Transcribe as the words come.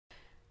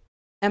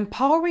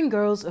Empowering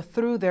girls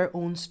through their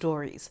own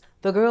stories.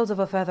 The Girls of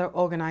a Feather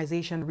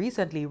organization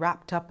recently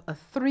wrapped up a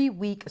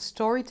 3-week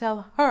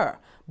Storytell Her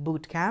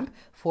bootcamp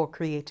for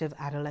creative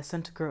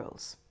adolescent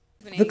girls.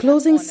 The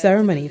closing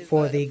ceremony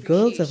for the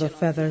Girls of a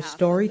Feather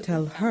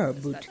Storytell Her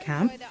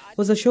bootcamp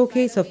was a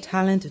showcase of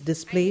talent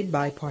displayed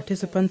by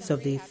participants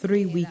of the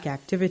 3-week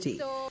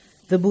activity.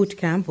 The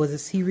bootcamp was a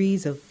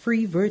series of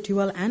free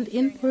virtual and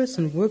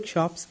in-person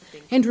workshops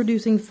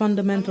introducing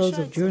fundamentals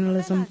of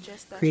journalism,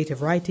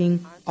 creative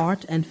writing,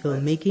 art and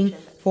filmmaking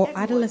for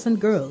adolescent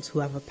girls who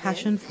have a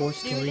passion for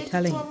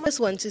storytelling. I just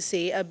want to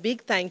say a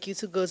big thank you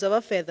to Girls of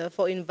a Feather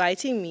for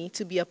inviting me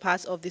to be a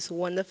part of this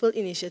wonderful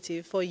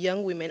initiative for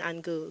young women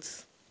and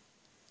girls.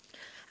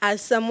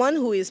 As someone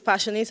who is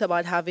passionate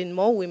about having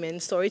more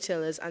women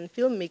storytellers and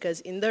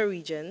filmmakers in the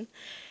region,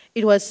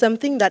 it was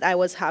something that I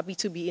was happy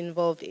to be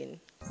involved in.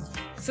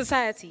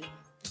 Society,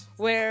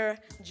 where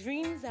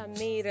dreams are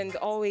made and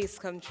always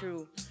come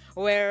true,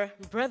 where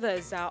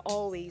brothers are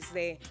always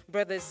their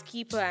brother's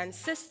keeper and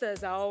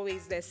sisters are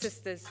always their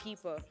sister's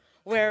keeper,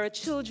 where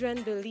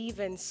children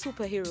believe in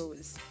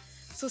superheroes.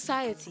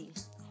 Society,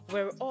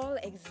 where all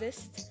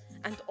exist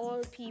and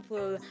all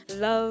people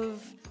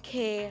love,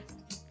 care,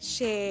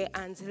 share,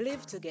 and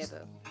live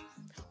together.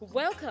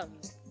 Welcome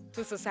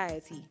to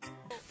society.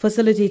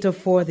 Facilitator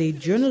for the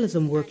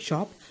journalism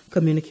workshop,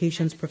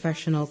 communications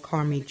professional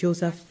Carmi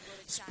Joseph,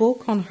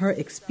 spoke on her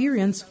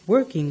experience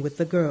working with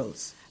the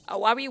girls.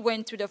 While we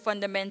went through the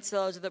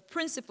fundamentals, the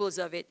principles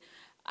of it,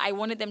 I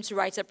wanted them to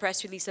write a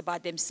press release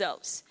about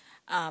themselves.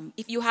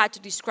 If you had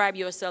to describe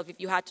yourself, if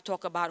you had to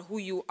talk about who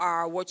you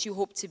are, what you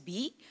hope to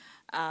be,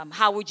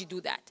 how would you do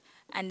that?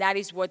 And that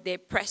is what their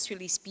press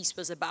release piece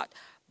was about.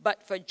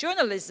 But for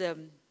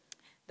journalism,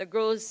 the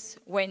girls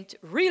went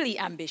really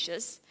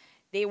ambitious.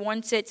 They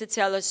wanted to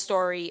tell a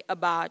story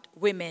about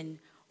women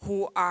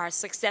who are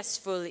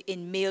successful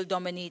in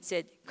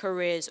male-dominated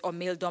careers or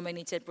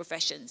male-dominated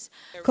professions.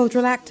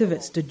 Cultural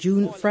activist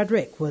June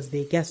Frederick was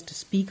the guest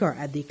speaker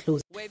at the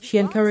closing. She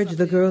encouraged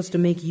the girls to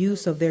make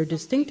use of their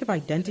distinctive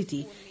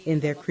identity in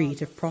their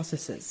creative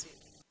processes.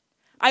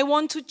 I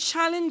want to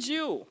challenge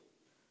you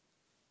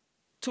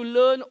to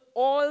learn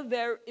all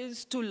there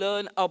is to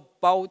learn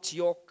about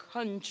your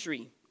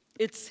country,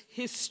 its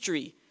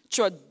history,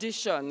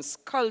 traditions,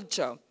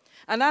 culture,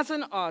 and as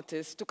an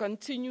artist, to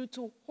continue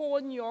to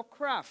hone your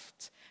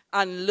craft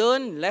and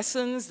learn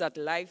lessons that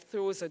life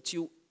throws at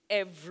you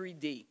every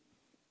day.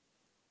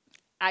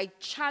 I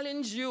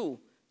challenge you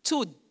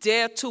to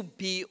dare to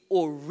be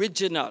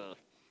original.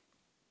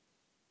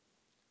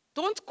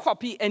 Don't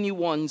copy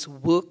anyone's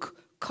work,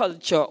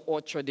 culture,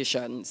 or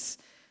traditions.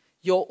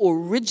 Your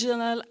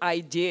original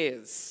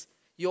ideas,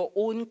 your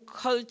own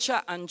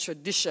culture and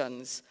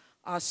traditions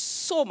are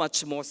so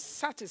much more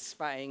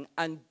satisfying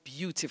and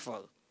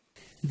beautiful.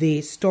 The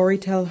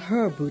Storytell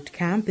Her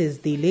bootcamp is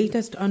the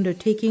latest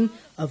undertaking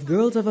of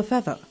Girls of a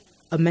Feather,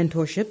 a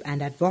mentorship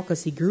and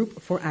advocacy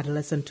group for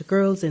adolescent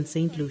girls in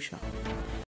St. Lucia.